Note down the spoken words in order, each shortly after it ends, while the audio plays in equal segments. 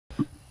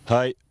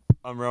Hey,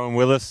 I'm Rowan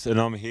Willis, and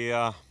I'm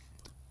here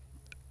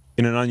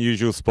in an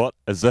unusual spot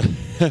as a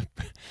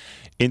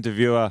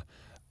interviewer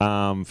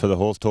for the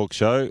Horse Talk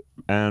show,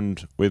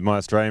 and with my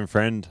Australian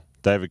friend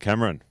David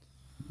Cameron.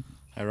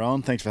 Hey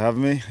Rowan, thanks for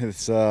having me.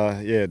 It's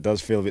it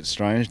does feel a bit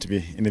strange to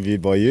be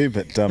interviewed by you,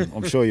 but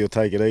I'm sure you'll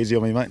take it easy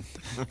on me, mate.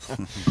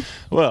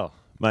 Well,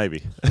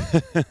 maybe.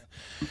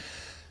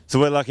 So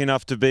we're lucky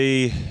enough to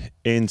be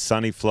in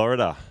sunny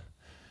Florida,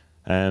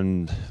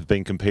 and have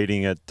been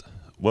competing at.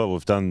 Well,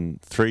 we've done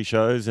 3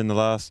 shows in the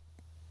last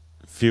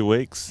few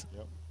weeks.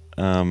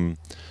 Yep.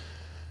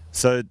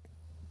 So,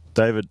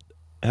 David,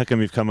 how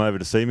come you've come over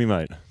to see me,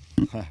 mate?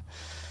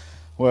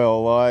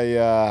 Well,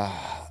 I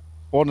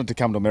wanted to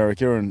come to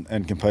America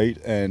and compete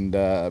and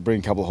bring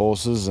a couple of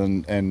horses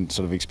and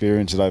sort of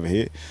experience it over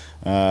here.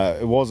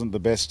 It wasn't the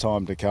best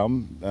time to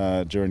come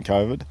during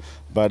COVID,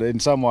 but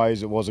in some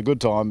ways it was a good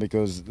time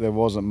because there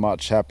wasn't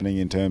much happening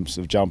in terms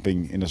of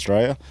jumping in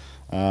Australia.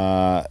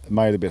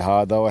 Made it a bit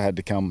hard though. I had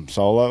to come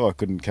solo. I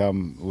couldn't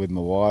come with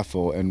my wife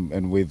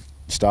and with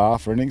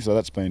staff or anything, so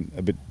that's been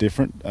a bit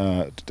different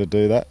to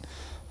do that.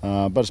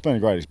 But it's been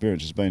a great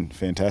experience. It's been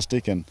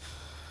fantastic, and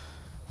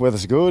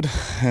weather's good,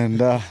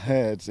 and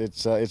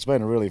it's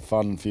been a really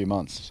fun few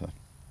months. So.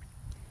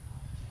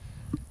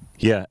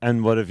 Yeah,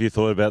 and what have you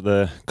thought about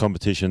the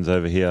competitions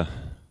over here,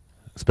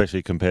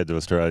 especially compared to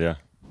Australia?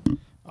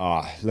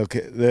 Look,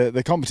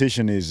 the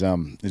competition is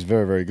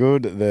very, very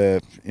good.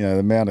 The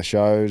amount of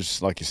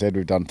shows, like you said,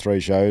 we've done 3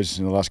 shows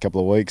in the last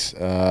couple of weeks.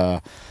 So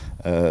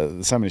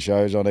many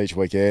shows on each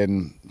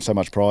weekend, so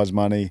much prize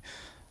money.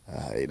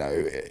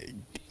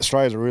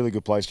 Australia's a really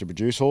good place to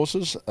produce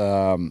horses.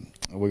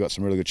 We've got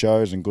some really good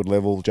shows and good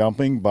level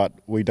jumping, but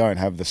we don't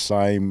have the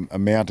same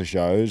amount of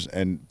shows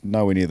and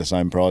nowhere near the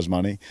same prize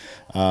money.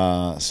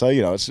 So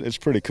it's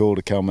pretty cool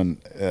to come and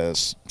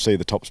see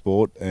the top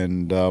sport,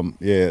 and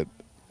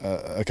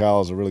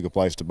Ocala's a really good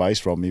place to base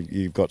from.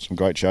 You've got some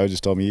great shows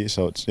this time of year,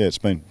 so it's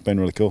been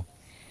really cool.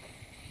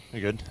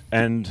 Very good.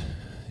 And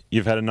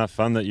you've had enough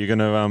fun that you're going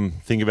to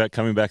think about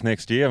coming back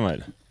next year,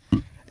 mate?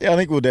 Yeah, I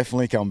think we'll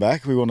definitely come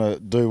back. We want to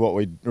do what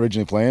we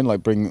originally planned,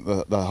 like bring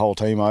the whole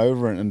team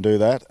over and do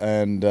that.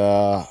 And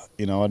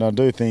and I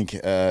do think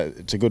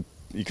it's a good.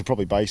 You could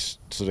probably base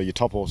sort of your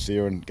top horse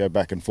here and go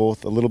back and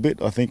forth a little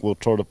bit. I think we'll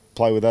try to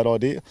play with that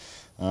idea.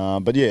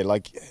 But yeah,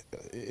 like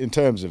in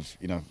terms of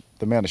the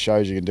amount of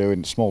shows you can do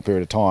in a small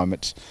period of time,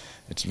 it's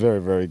a very,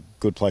 very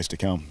good place to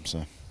come.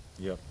 So.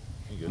 Yep.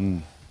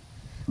 Good.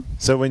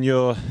 So when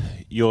your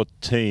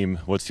team,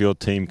 what's your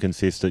team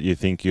consist that you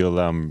think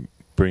you'll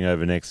bring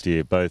over next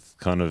year? Both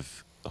kind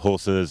of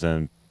horses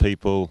and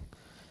people.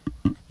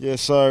 Yeah,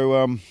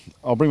 so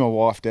I'll bring my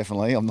wife,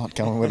 definitely. I'm not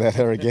coming without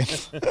her again.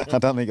 I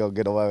don't think I'll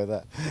get away with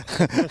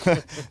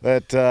that.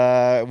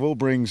 But we'll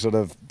bring sort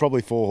of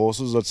probably 4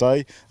 horses, I'd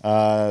say,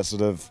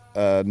 sort of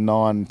 9,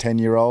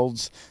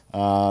 10-year-olds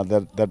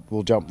that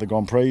will jump the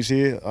Grand Prix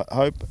here, I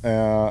hope.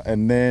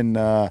 And then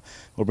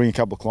we'll bring a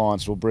couple of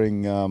clients. We'll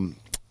bring 2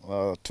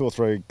 or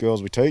 3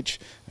 girls we teach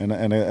and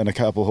a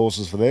couple of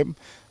horses for them.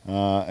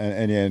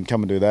 And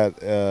come and do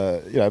that.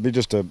 It'd be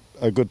just a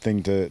good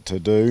thing to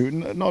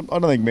do. I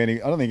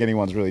don't think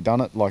anyone's really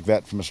done it like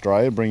that from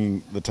Australia,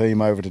 bringing the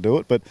team over to do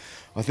it. But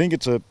I think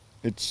it's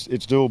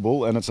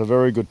doable, and it's a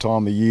very good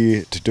time of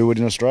year to do it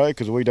in Australia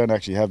because we don't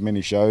actually have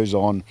many shows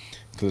on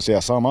because it's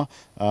our summer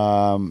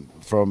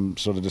from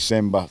sort of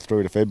December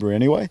through to February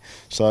anyway.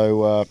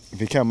 So if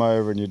you come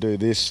over and you do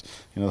this,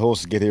 the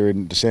horses get here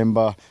in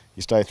December.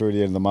 You stay through to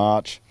the end of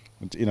March.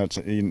 You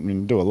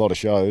can do a lot of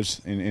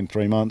shows in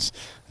 3 months,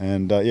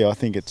 and I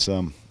think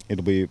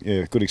it'll be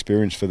a good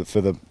experience for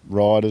the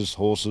riders,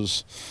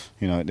 horses.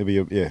 It'll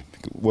be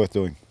worth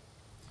doing.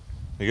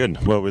 Very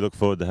good. Well, we look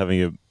forward to having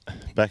you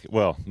back.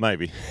 Well,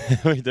 maybe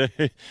we do.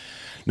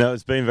 No,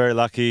 it's been very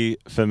lucky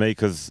for me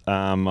because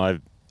I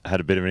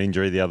had a bit of an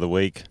injury the other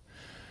week,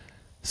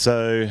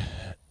 so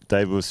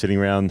David was sitting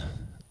around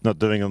not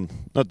doing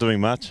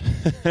much.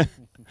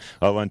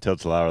 I won't tell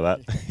Talara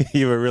that.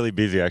 You were really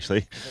busy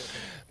actually.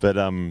 But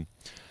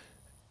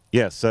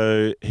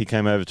so he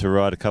came over to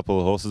ride a couple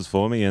of horses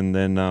for me, and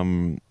then,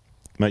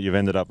 mate, you've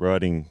ended up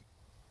riding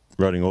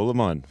all of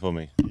mine for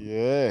me.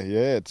 Yeah,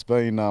 it's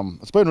been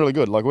really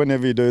good. Like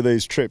whenever you do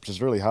these trips,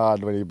 it's really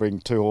hard when you bring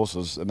 2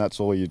 horses and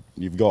that's all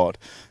you've got.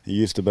 You're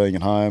used to being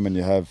at home and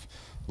you have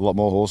a lot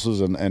more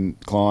horses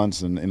and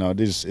clients, and it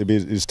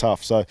is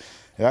tough. So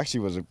it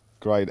actually was a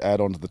great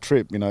add-on to the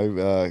trip.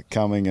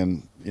 Coming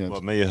and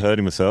What, me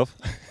hurting myself?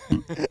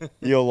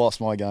 You all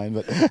lost my game,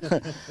 but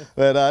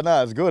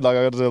no, it's good. Like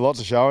I got to do lots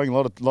of showing,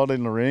 a lot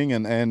in the ring,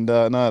 and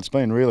no, it's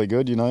been really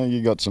good.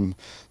 You got some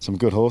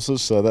good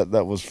horses, so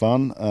that was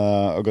fun.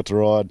 I got to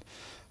ride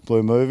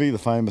Blue Movie, the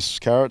famous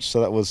carriage, so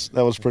that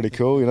was pretty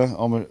cool.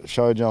 I'm a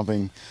show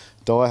jumping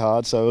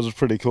diehard, so it was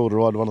pretty cool to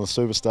ride one of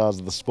the superstars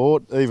of the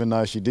sport. Even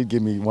though she did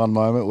give me one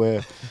moment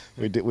where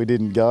we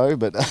didn't go,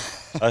 but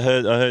I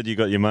heard you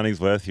got your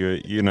money's worth.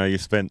 You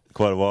spent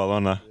quite a while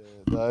on her.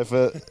 No,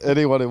 for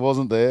anyone who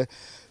wasn't there,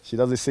 she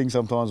does this thing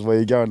sometimes where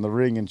you go in the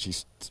ring and she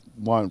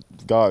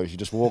won't go. She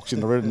just walks in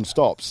the ring and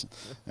stops.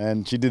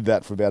 And she did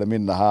that for about a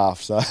minute and a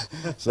half. So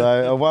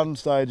at one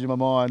stage in my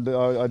mind,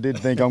 I did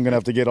think I'm going to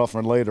have to get off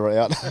and lead her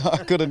out.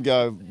 I couldn't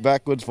go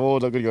backwards,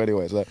 forwards. I couldn't go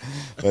anywhere. So,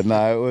 but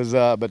no, it was.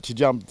 But she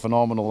jumped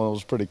phenomenal, and it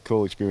was a pretty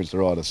cool experience to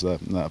ride her. So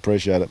no, I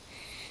appreciate it.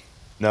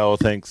 No, well,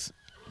 thanks,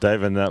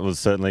 Dave, and that was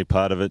certainly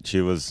part of it.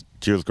 She was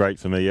great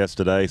for me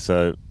yesterday,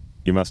 so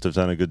you must have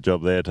done a good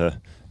job there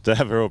to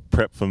have her all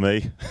prep for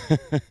me.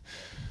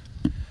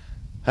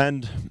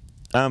 And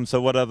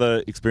so what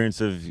other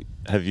experiences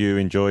have you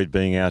enjoyed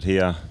being out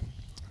here?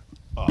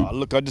 Oh,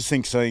 look, I just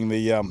think seeing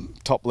the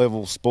top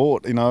level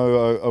sport, you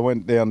know, I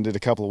went down and did a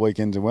couple of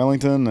weekends in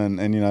Wellington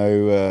and you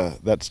know,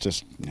 that's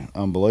just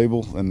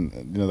unbelievable. And,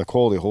 you know, the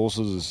quality of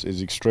horses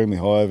is extremely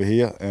high over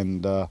here.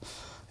 And,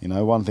 you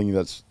know, one thing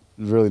that's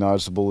really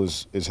noticeable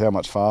is how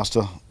much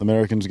faster the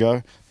Americans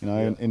go, you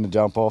know, in the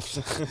jump-offs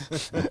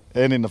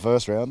and in the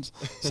first rounds.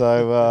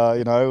 So,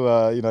 you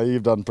know,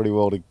 you've done pretty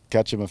well to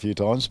catch them a few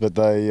times. But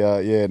they,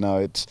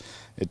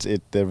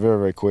 they're very,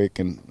 very quick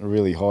and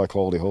really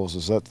high-quality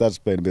horses. That's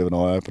been a bit of an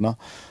eye-opener.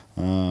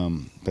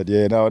 But,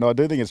 yeah, no, and I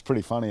do think it's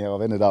pretty funny how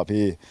I've ended up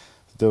here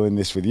doing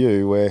this with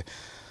you where,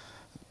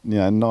 you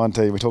know,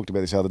 we talked about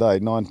this the other day,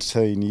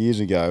 19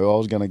 years ago, I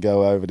was going to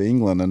go over to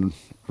England and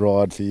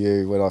ride for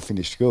you when I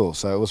finished school.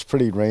 So it was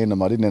pretty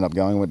random. I didn't end up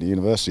going, went to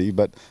university,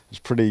 but it's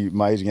pretty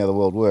amazing how the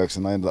world works.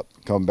 And I ended up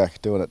coming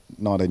back doing it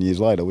 19 years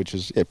later, which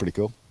is, yeah, pretty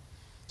cool.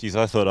 Geez,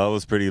 I thought I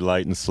was pretty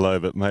late and slow,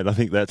 but mate, I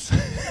think that's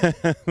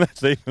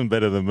that's even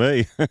better than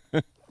me.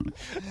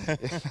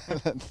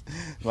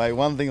 Mate,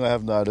 one thing I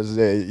have noticed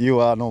is you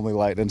are normally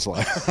late and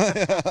slow.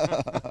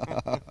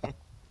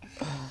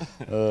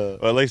 Well,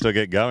 at least I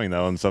get going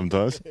though, and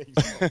sometimes.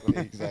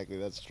 Exactly,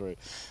 that's true.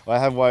 I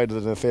have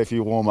waited a fair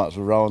few warm-ups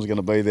where Rowan's going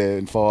to be there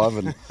in 5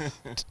 and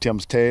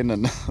Tim's 10,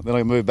 and then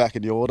I move back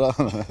in the order.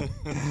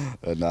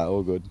 But no,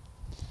 all good.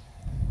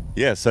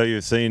 Yeah, so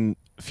you've seen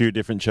a few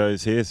different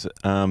shows here. So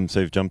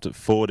you've jumped at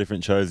 4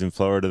 different shows in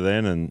Florida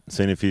then, and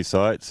seen a few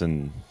sights,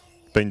 and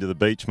been to the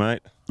beach,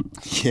 mate.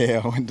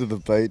 Yeah, I went to the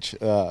beach.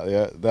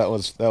 Yeah, that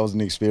was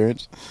an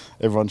experience.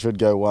 Everyone should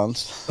go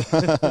once.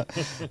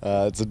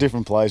 It's a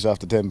different place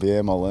after 10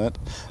 p.m. I learnt,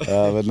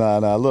 but no,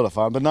 a lot of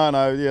fun. But no,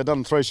 yeah, I've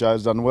done 3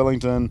 shows. Done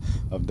Wellington.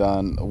 I've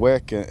done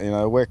WEC. You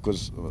know, WEC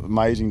was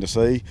amazing to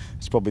see.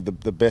 It's probably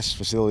the best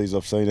facilities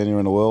I've seen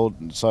anywhere in the world.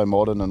 It's so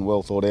modern and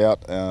well thought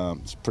out.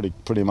 It's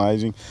pretty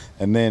amazing.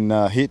 And then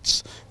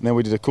HITS. And then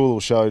we did a cool little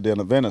show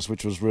down at Venice,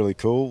 which was really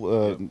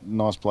cool.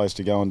 Nice place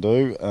to go and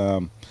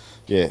do.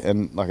 Yeah,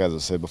 and like as I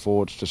said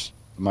before, it's just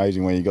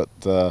amazing when you got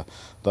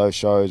those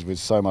shows with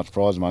so much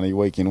prize money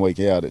week in,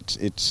 week out.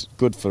 It's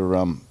good for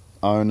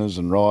owners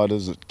and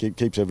riders. It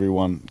keeps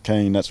everyone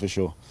keen, that's for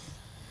sure.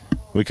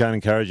 We can't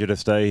encourage you to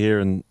stay here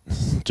and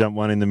jump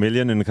one in the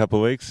million in a couple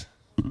of weeks.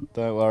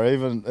 Don't worry,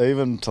 even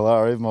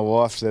Talara, even my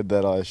wife said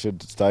that I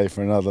should stay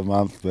for another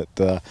month,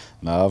 but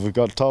no,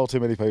 I've told too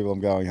many people I'm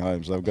going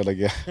home, so I've got to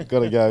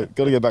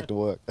get back to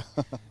work.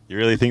 You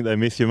really think they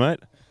miss you, mate?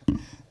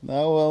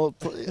 No, well,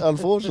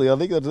 unfortunately, I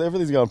think that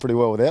everything's going pretty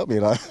well without me,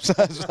 you know.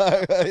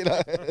 You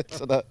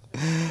know,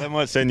 They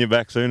might send you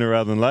back sooner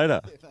rather than later.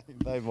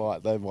 They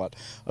might.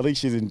 I think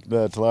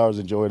Talara's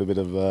enjoyed a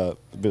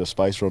bit of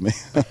space from me.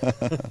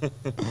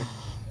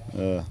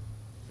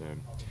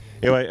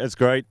 Anyway, it's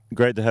great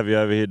to have you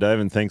over here, Dave,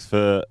 and thanks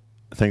for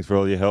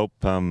all your help.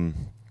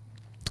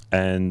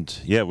 And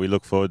yeah, we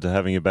look forward to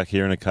having you back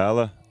here in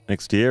Ocala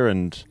next year,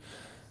 and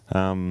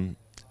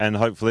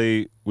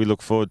hopefully we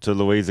look forward to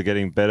Louisa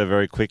getting better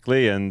very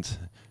quickly and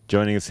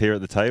joining us here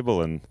at the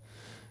table and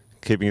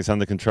keeping us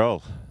under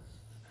control.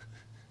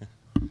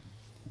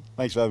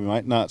 Thanks for having me,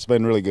 mate. No, it's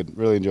been really good.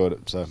 Really enjoyed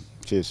it. So,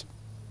 cheers.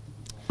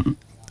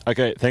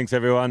 Okay, thanks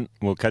everyone.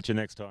 We'll catch you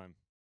next time.